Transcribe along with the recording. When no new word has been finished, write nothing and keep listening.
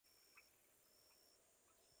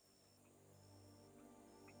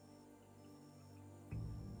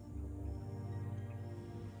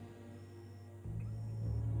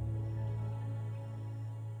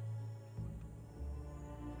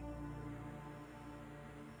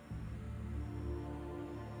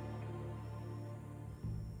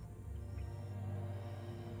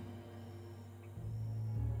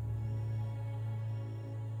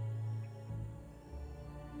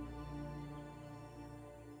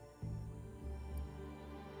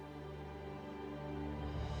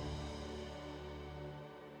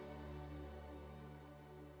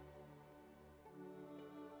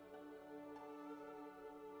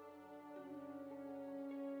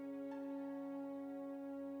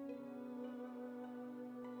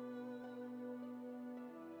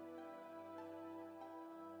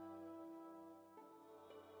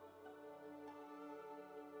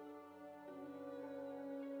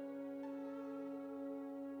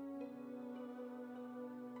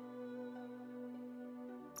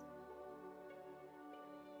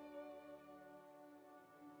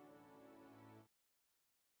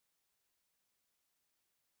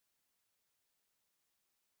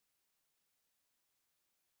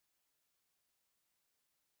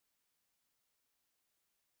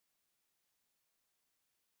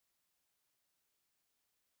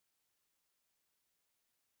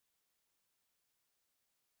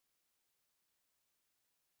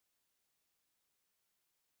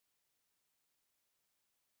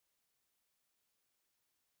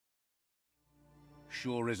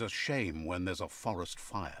sure is a shame when there's a forest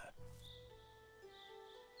fire.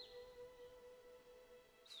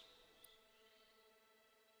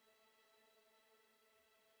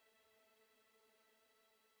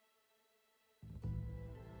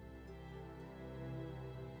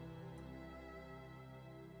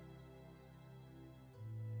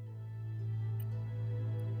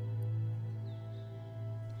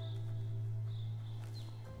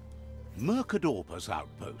 Mercadorpa's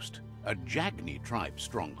outpost, a Jagni tribe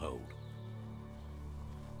stronghold.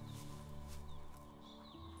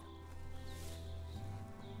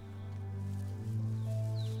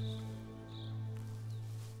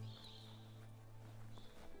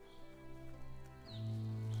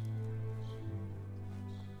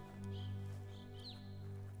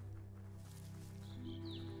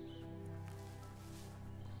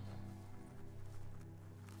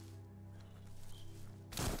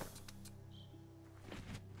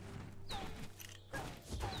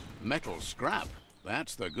 Metal scrap,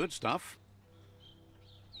 that's the good stuff.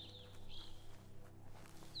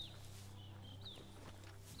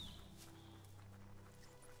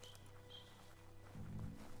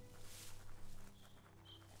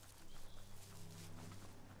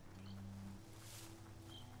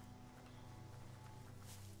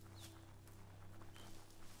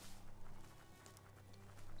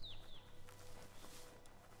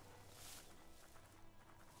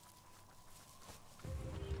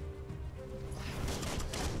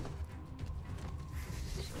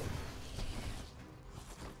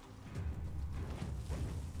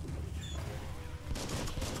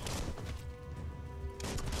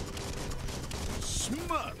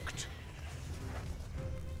 Smirked.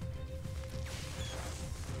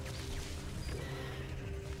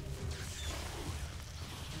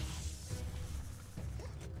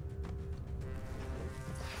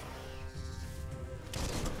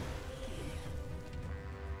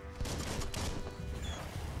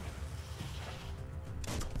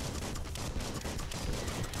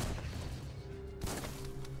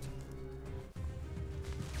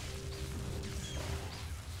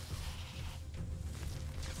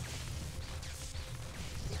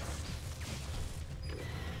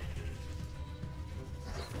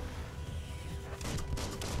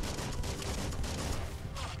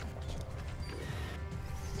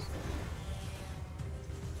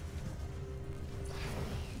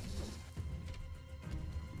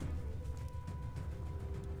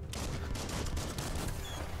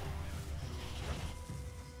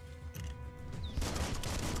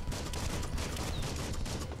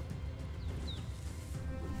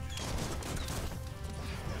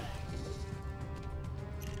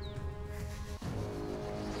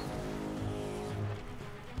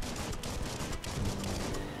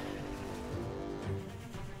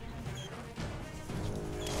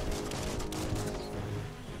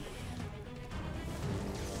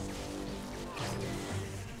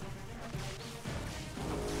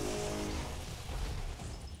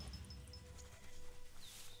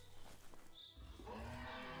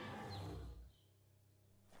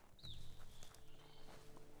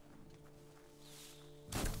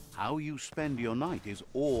 How you spend your night is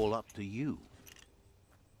all up to you.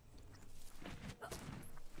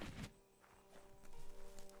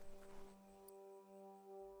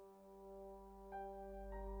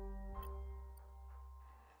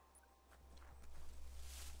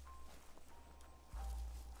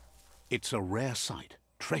 It's a rare sight.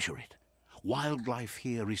 Treasure it. Wildlife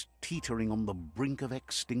here is teetering on the brink of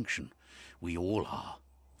extinction. We all are.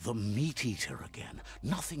 The meat-eater again.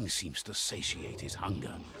 Nothing seems to satiate his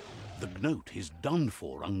hunger. The gnot is done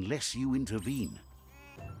for unless you intervene.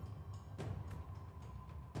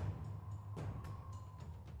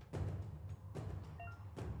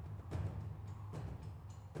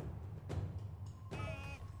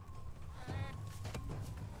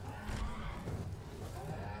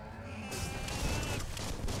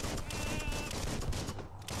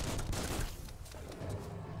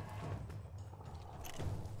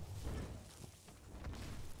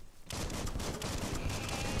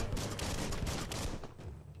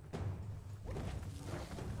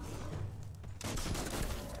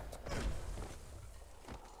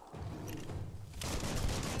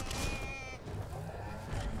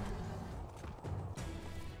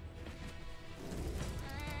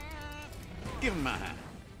 Give him a hand.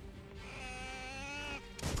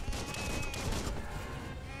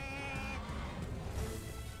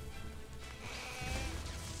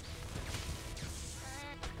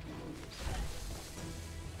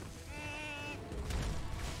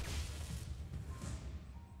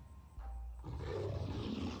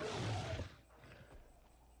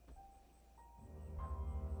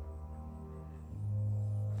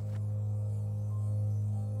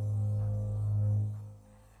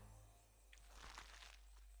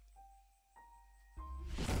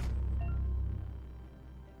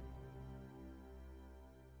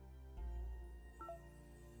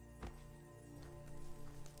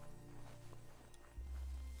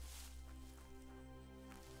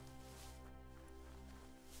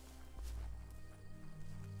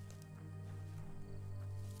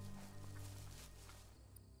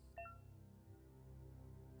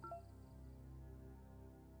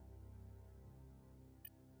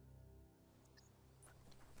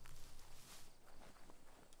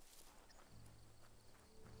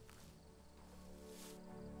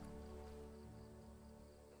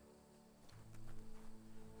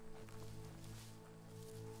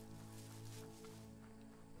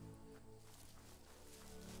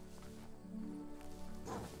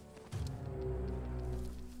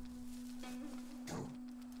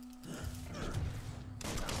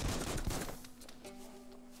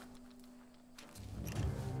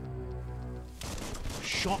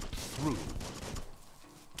 shot through.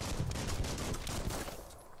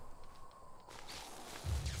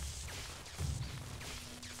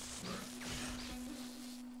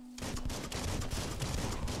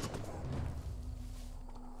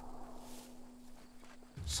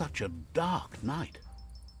 Such a dark night.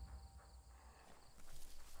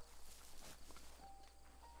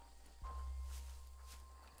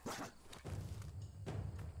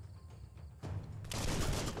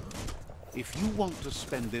 If you want to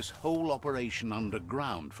spend this whole operation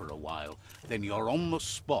underground for a while, then you're on the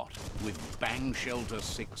spot with Bang Shelter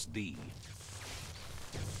 6D.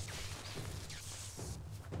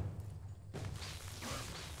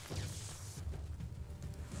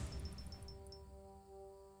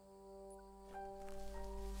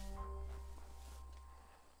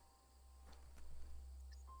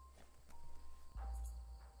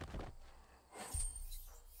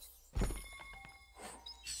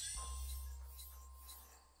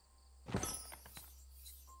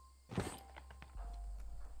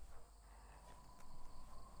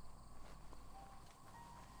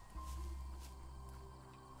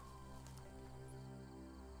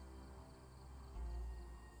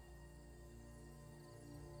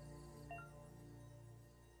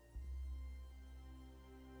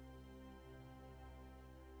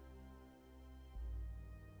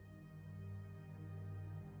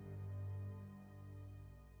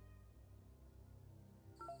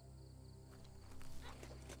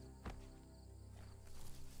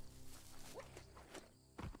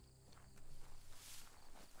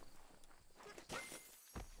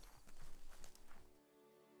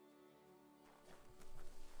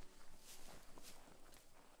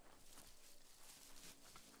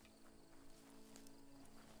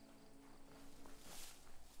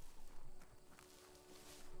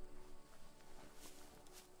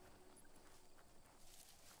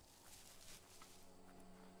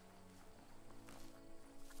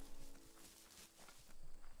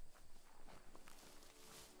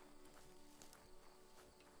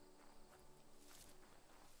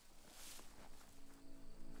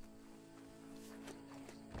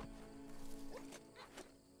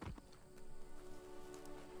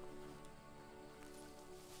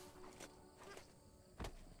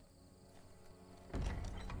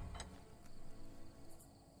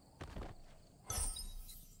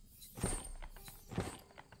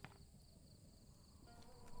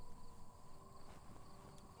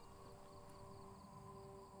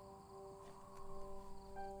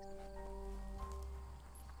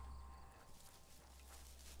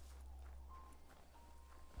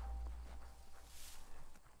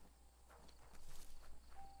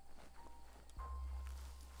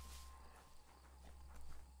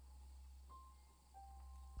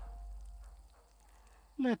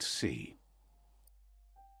 Let's see.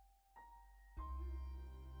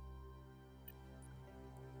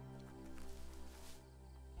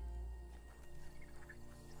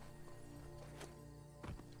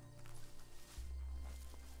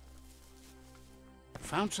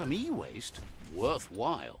 Found some e-waste?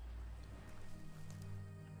 Worthwhile.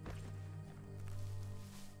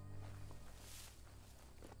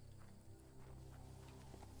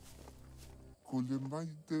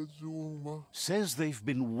 Says they've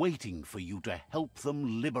been waiting for you to help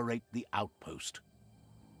them liberate the outpost.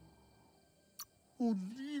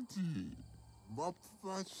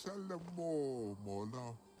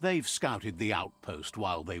 They've scouted the outpost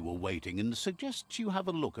while they were waiting and suggests you have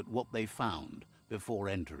a look at what they found before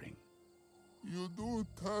entering.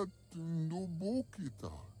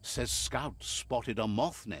 Says scouts spotted a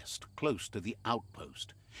moth nest close to the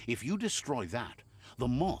outpost. If you destroy that, the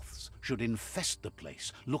moths should infest the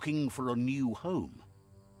place, looking for a new home.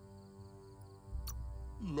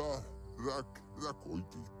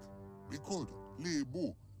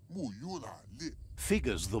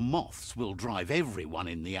 Figures the moths will drive everyone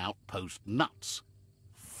in the outpost nuts.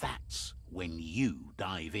 That's when you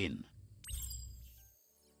dive in.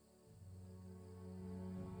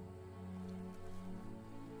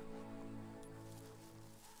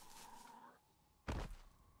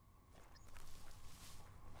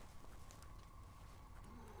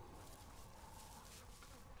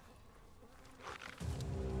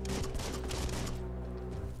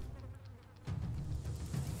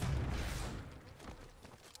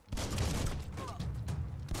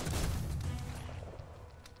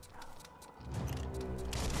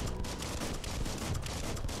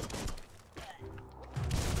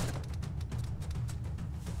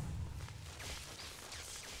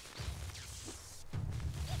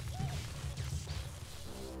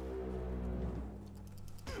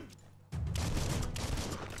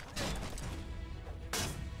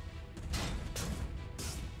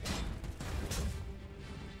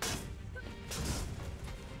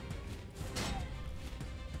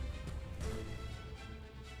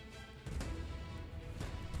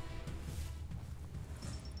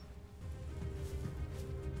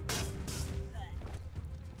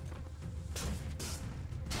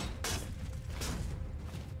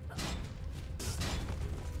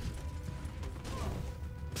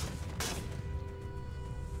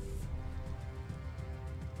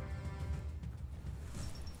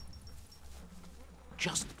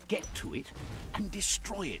 Just get to it and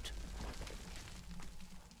destroy it.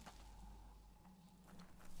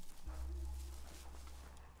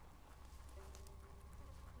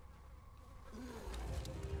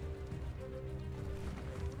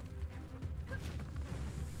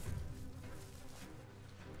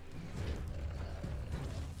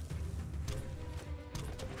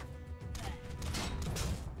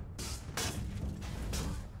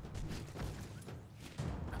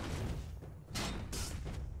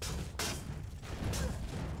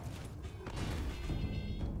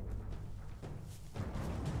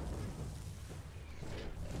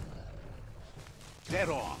 Dead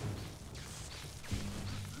on.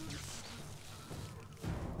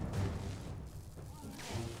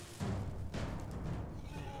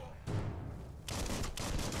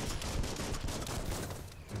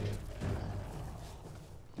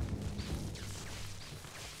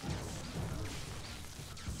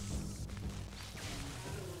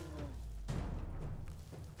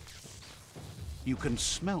 You can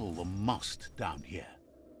smell the must down here.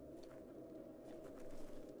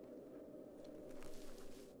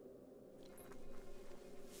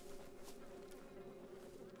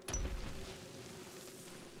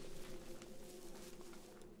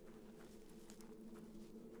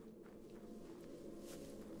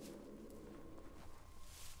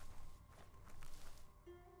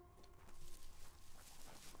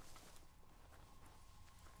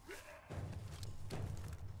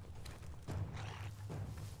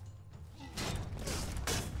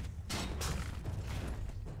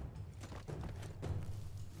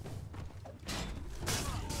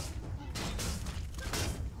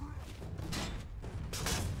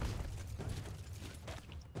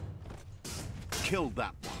 Killed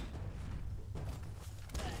that one.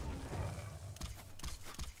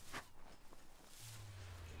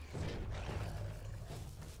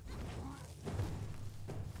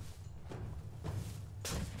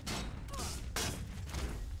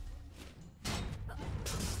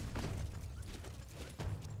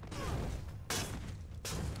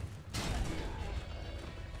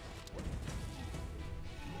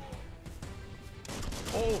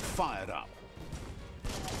 All fired up.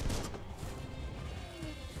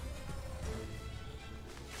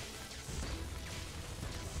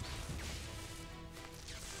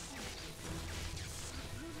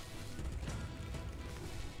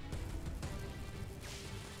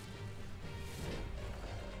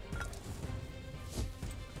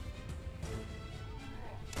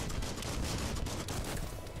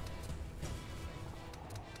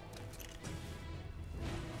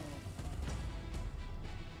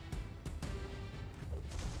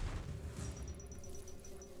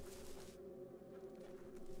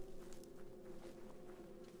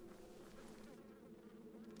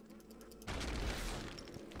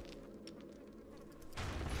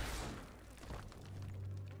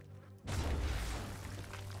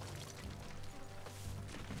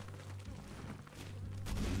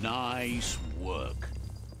 Nice work.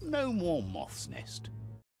 No more moth's nest.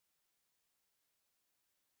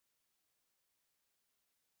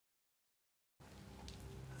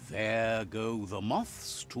 There go the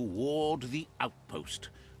moths toward the outpost.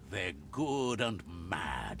 They're good and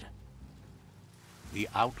mad. The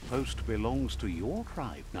outpost belongs to your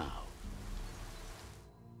tribe now.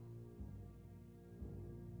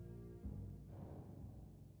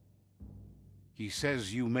 He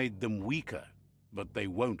says you made them weaker, but they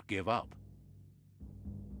won't give up.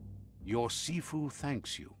 Your Sifu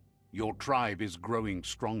thanks you. Your tribe is growing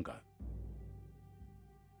stronger.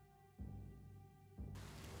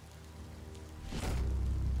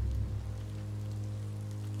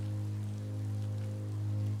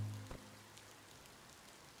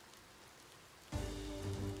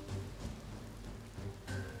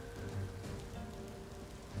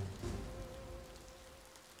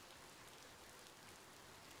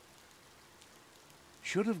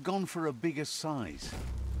 Should have gone for a bigger size.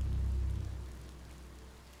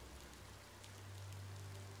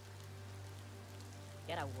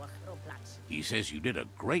 He says you did a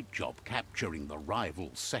great job capturing the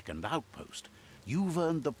rival's second outpost. You've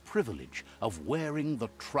earned the privilege of wearing the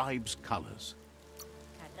tribe's colors.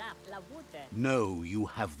 Know you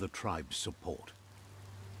have the tribe's support.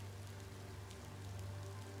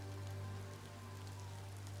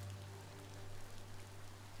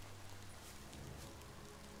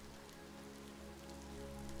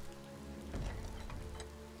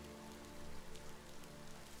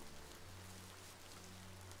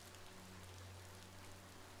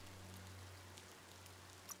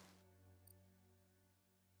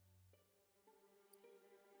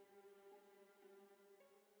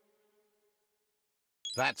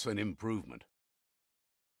 That's an improvement.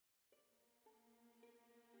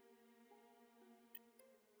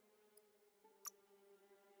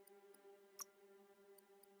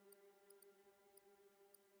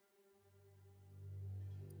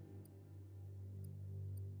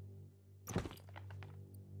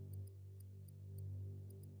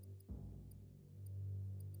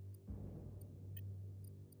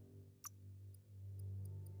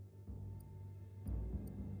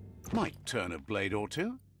 Might turn a blade or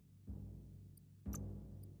two.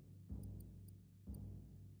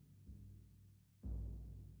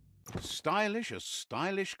 Stylish as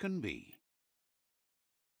stylish can be.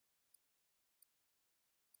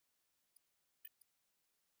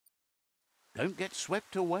 Don't get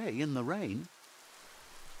swept away in the rain.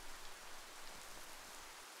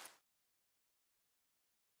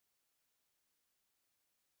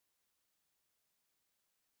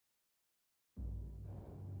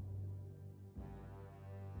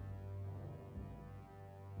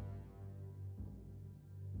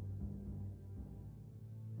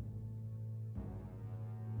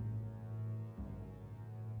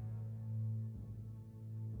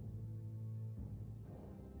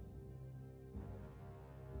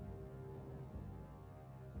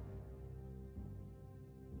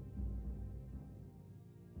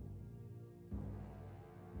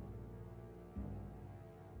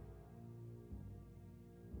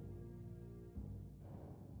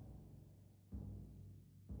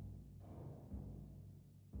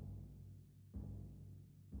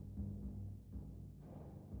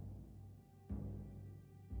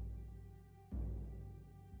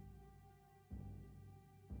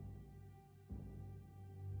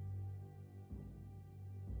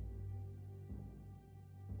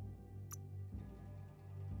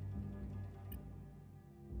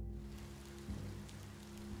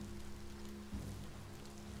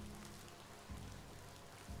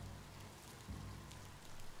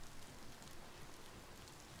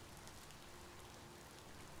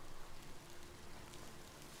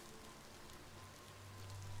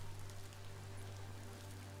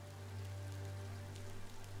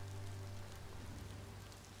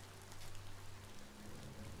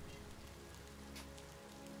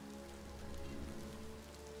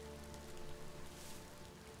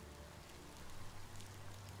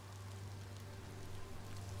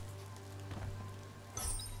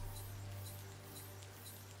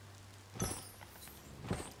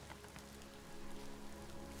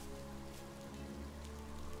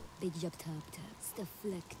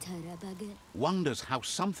 Wonders how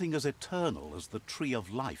something as eternal as the Tree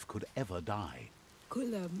of Life could ever die.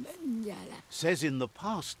 Says in the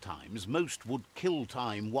past times most would kill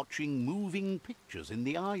time watching moving pictures in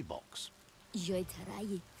the eye box.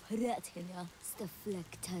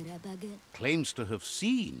 Claims to have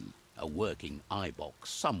seen a working eye box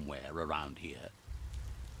somewhere around here.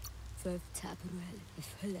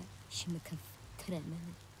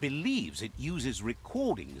 Believes it uses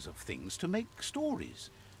recordings of things to make stories.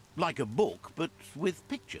 Like a book, but with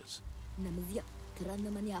pictures.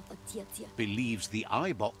 Believes the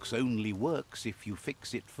eye box only works if you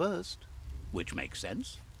fix it first, which makes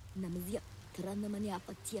sense.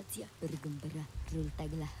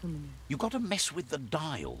 You gotta mess with the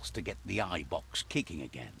dials to get the eye box kicking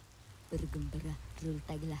again.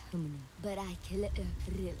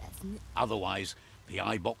 Otherwise, the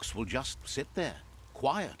eye box will just sit there,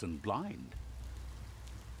 quiet and blind.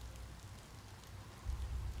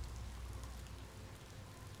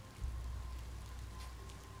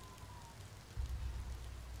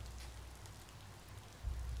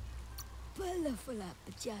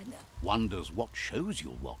 Wonders what shows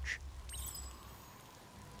you'll watch.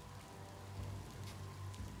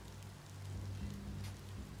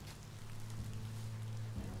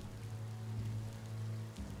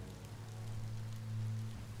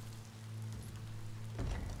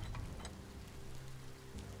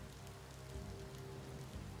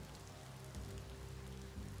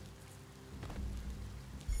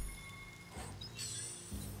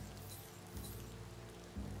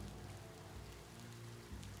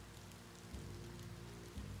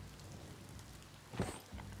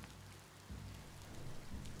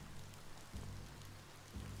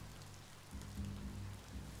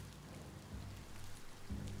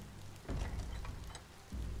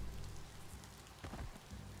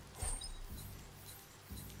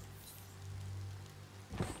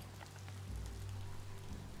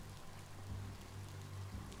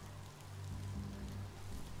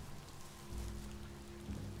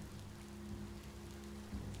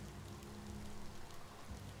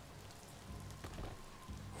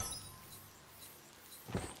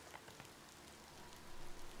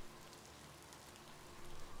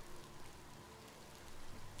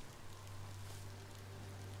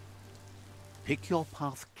 Pick your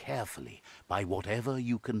path carefully by whatever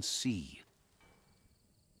you can see.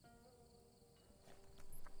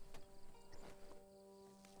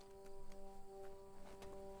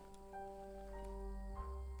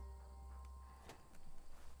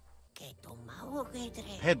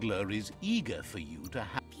 Peddler is eager for you to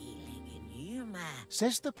have.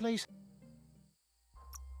 Says the place.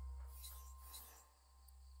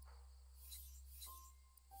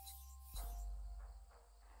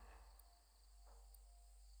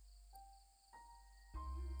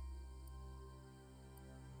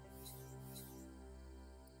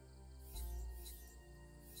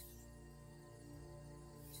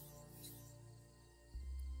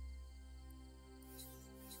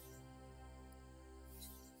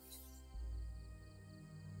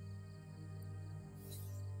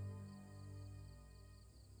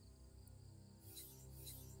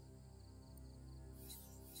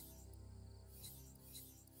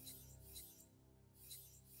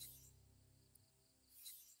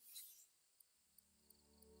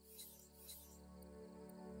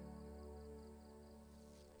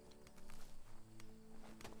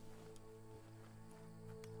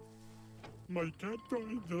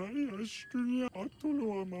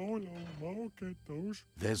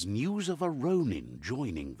 There's news of a Ronin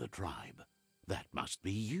joining the tribe. That must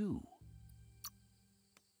be you.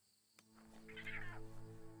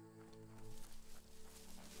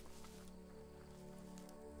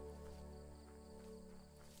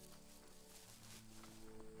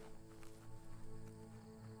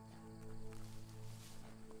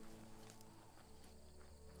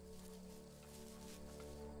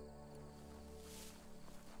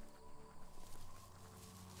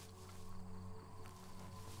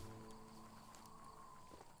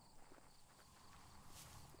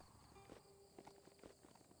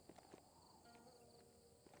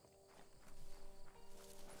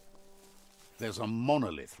 There's a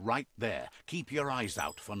monolith right there. Keep your eyes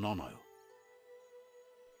out for Nono.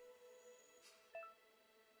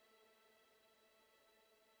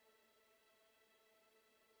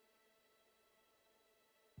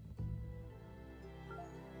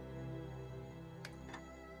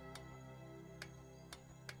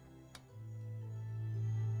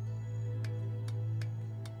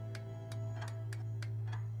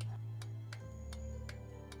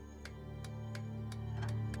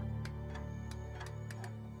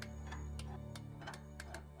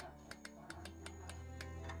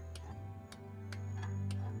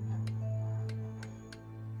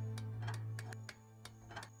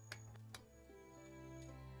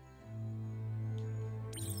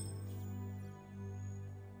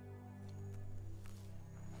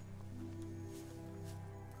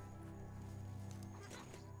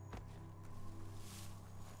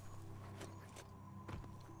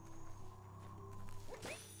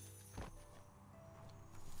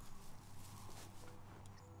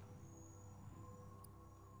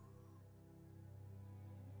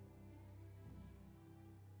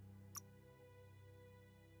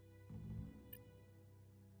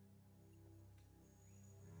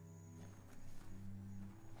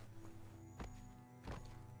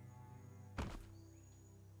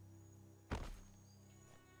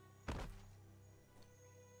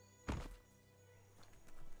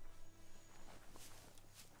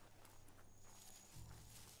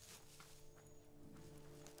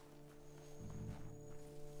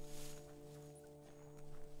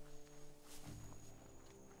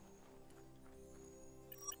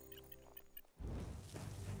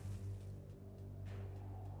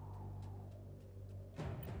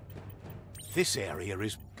 This area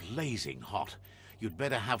is blazing hot. You'd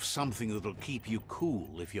better have something that'll keep you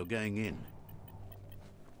cool if you're going in.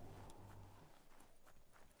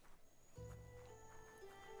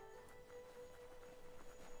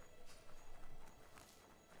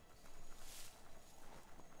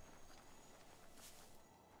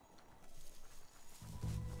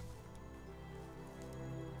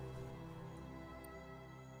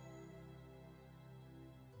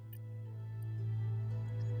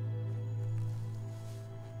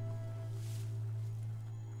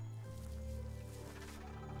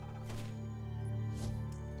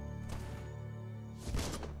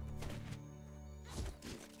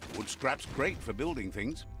 Wood scrap's great for building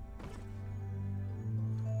things.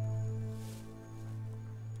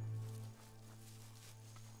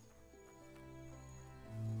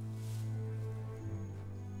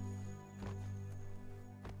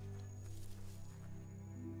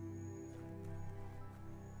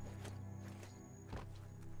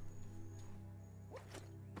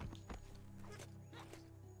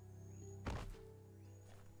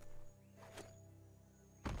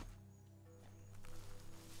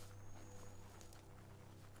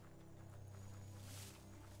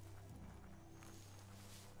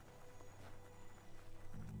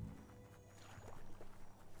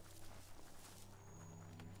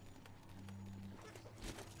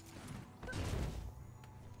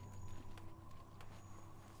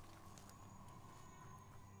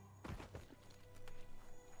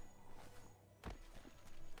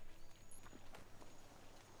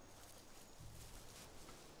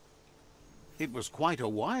 It was quite a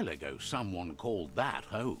while ago someone called that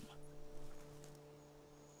home.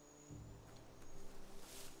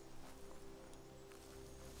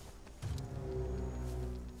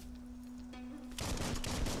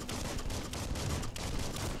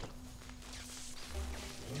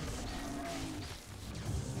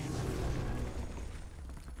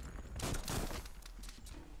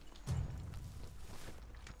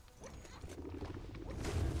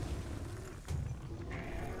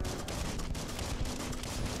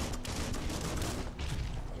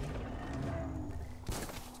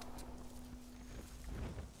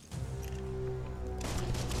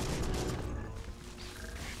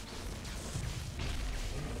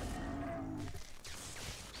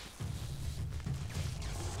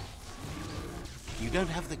 You don't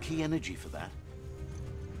have the key energy for that.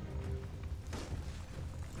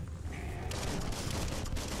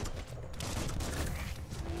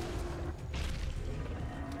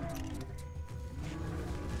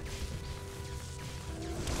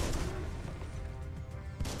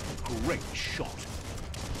 Great shot.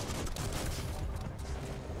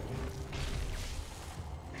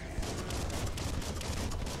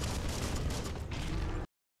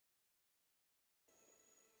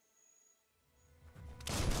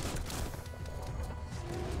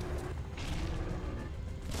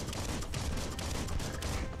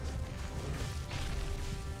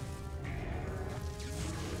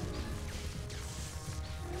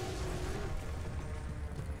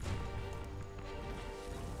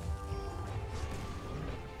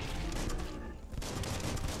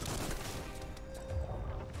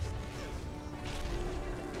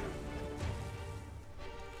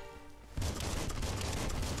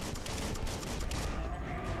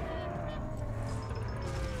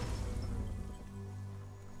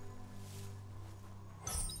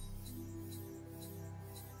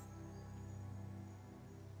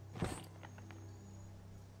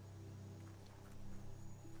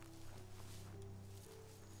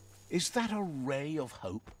 Is that a ray of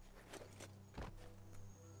hope?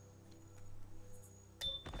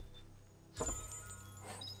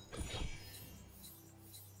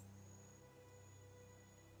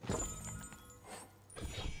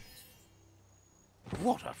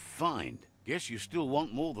 What a find! Guess you still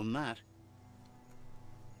want more than that.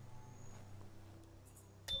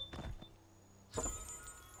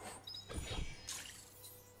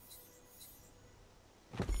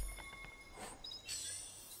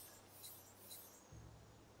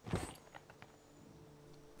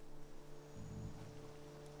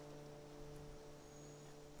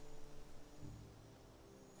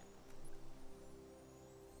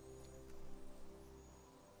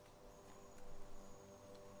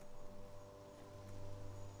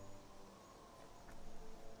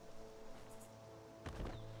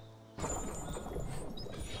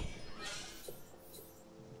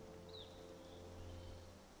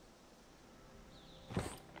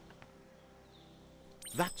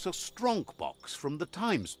 That's a strong box from the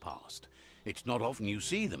times past. It's not often you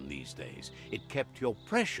see them these days. It kept your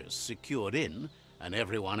precious secured in and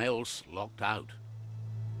everyone else locked out.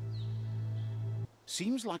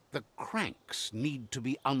 Seems like the cranks need to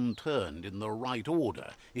be unturned in the right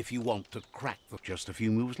order if you want to crack the... Just a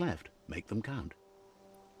few moves left. Make them count.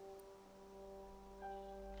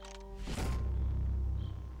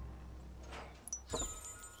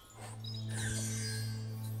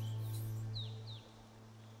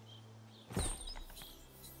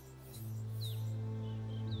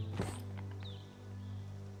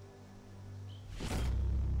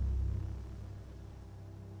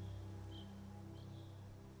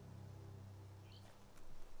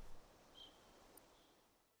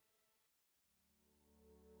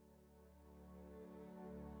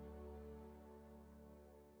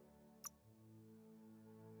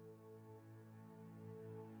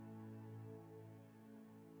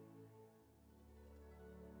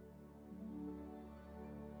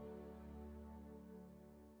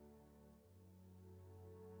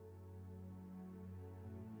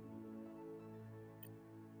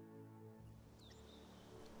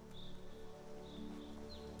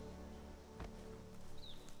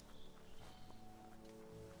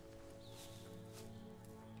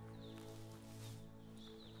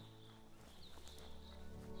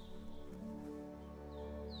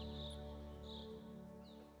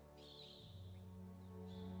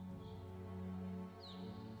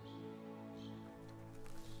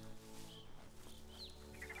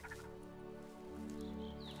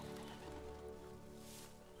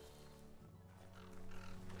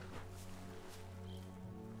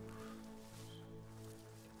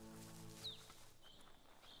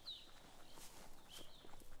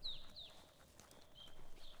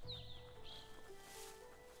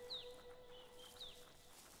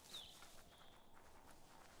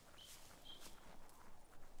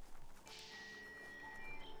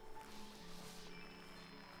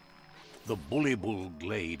 The Bully-Bull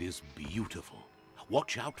glade is beautiful.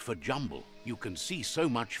 Watch out for Jumble. You can see so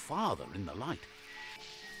much farther in the light.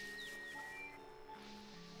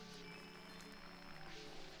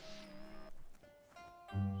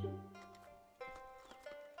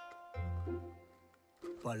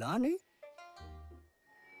 Balani?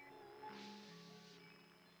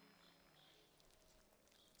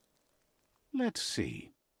 Let's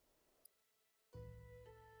see.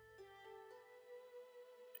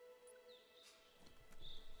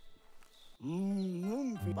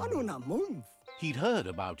 Mumf, banuna mumf. He'd heard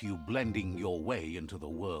about you blending your way into the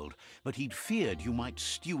world, but he'd feared you might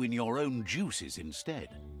stew in your own juices instead.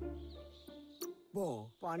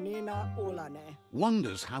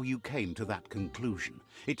 Wonders how you came to that conclusion.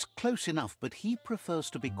 It's close enough, but he prefers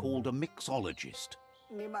to be called a mixologist.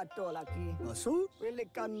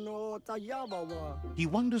 He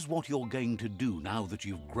wonders what you're going to do now that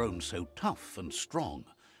you've grown so tough and strong.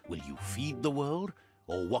 Will you feed the world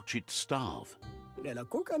or watch it starve?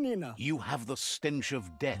 You have the stench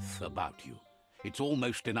of death about you. It's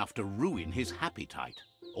almost enough to ruin his appetite.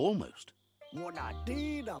 Almost.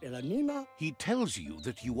 He tells you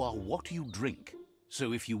that you are what you drink.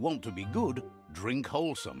 So if you want to be good, drink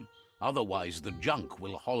wholesome. Otherwise the junk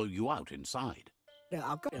will hollow you out inside.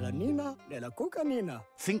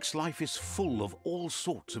 Thinks life is full of all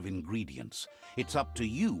sorts of ingredients. It's up to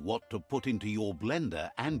you what to put into your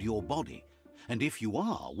blender and your body. And if you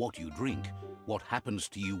are what you drink, what happens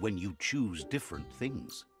to you when you choose different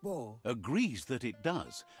things? Agrees that it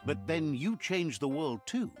does, but then you change the world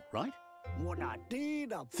too, right?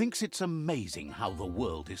 Thinks it's amazing how the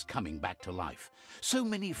world is coming back to life. So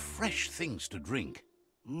many fresh things to drink.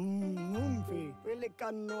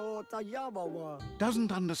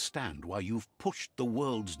 Doesn't understand why you've pushed the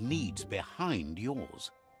world's needs behind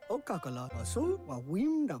yours.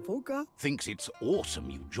 Thinks it's awesome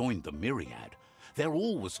you joined the Myriad. They're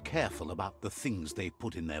always careful about the things they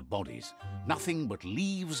put in their bodies. Nothing but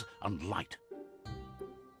leaves and light.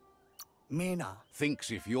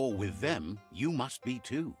 Thinks if you're with them, you must be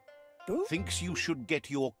too. Thinks you should get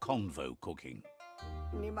your convo cooking.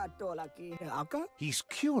 He's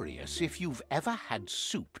curious if you've ever had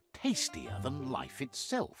soup tastier than life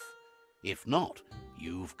itself. If not,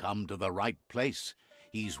 you've come to the right place.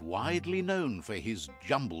 He's widely known for his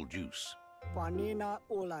jumble juice.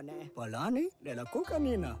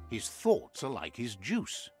 His thoughts are like his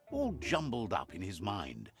juice, all jumbled up in his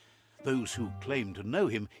mind. Those who claim to know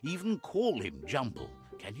him even call him Jumble.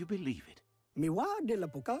 Can you believe it?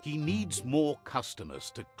 He needs more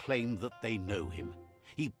customers to claim that they know him.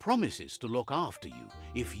 He promises to look after you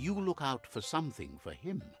if you look out for something for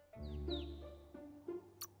him.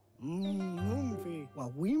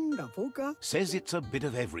 Says it's a bit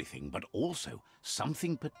of everything, but also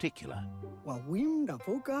something particular.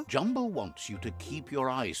 Jumbo wants you to keep your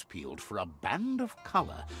eyes peeled for a band of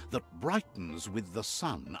color that brightens with the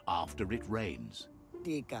sun after it rains.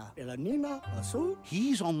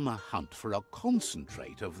 He's on the hunt for a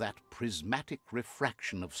concentrate of that prismatic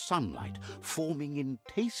refraction of sunlight forming in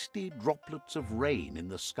tasty droplets of rain in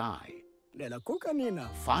the sky.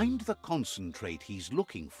 Find the concentrate he's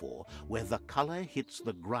looking for where the color hits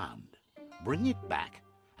the ground. Bring it back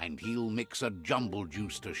and he'll mix a jumble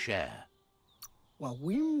juice to share.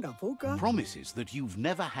 Promises that you've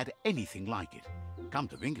never had anything like it. Come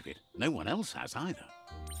to think of it, no one else has either.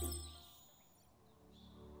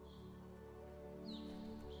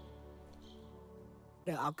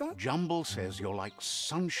 Jumble says you're like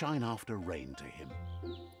sunshine after rain to him.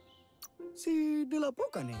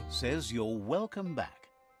 Says you're welcome back.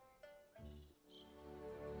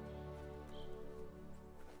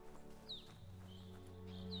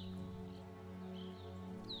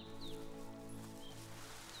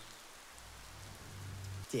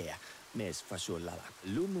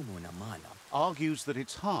 Argues that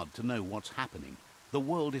it's hard to know what's happening. The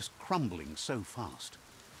world is crumbling so fast.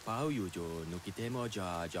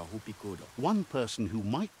 One person who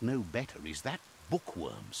might know better is that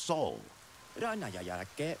bookworm, Sol.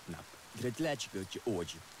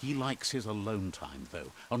 He likes his alone time,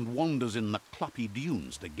 though, and wanders in the cluppy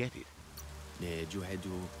dunes to get it.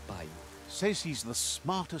 Says he's the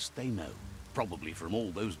smartest they know, probably from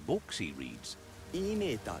all those books he reads.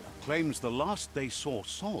 Claims the last they saw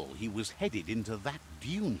Sol, he was headed into that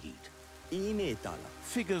dune heat.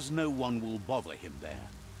 Figures no one will bother him there.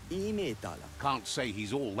 Can't say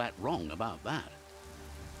he's all that wrong about that.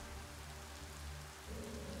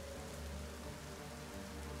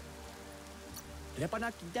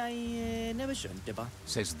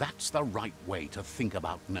 Says that's the right way to think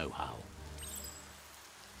about know-how.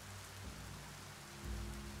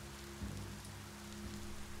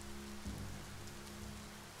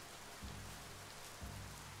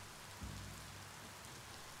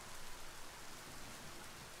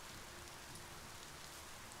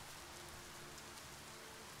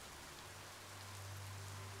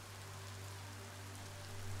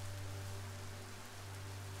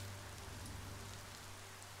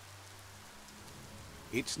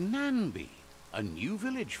 It's Nanby, a new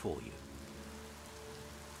village for you.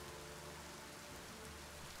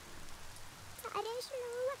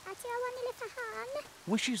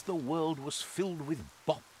 Wishes the world was filled with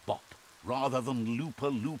Bop Bop, rather than Looper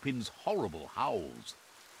Lupin's horrible howls.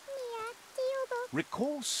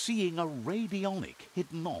 Recall seeing a radionic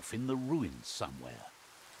hidden off in the ruins somewhere.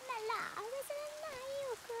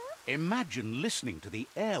 Imagine listening to the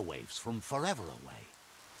airwaves from forever away.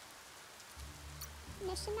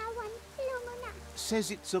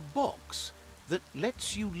 Says it's a box that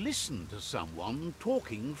lets you listen to someone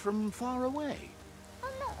talking from far away.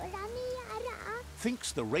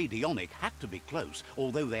 Thinks the radionic had to be close,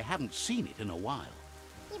 although they haven't seen it in a while.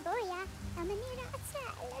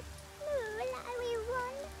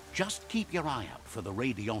 Just keep your eye out for the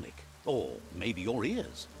radionic, or maybe your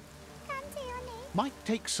ears. Might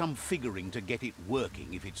take some figuring to get it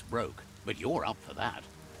working if it's broke, but you're up for that.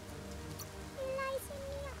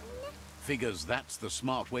 Figures that's the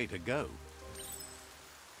smart way to go.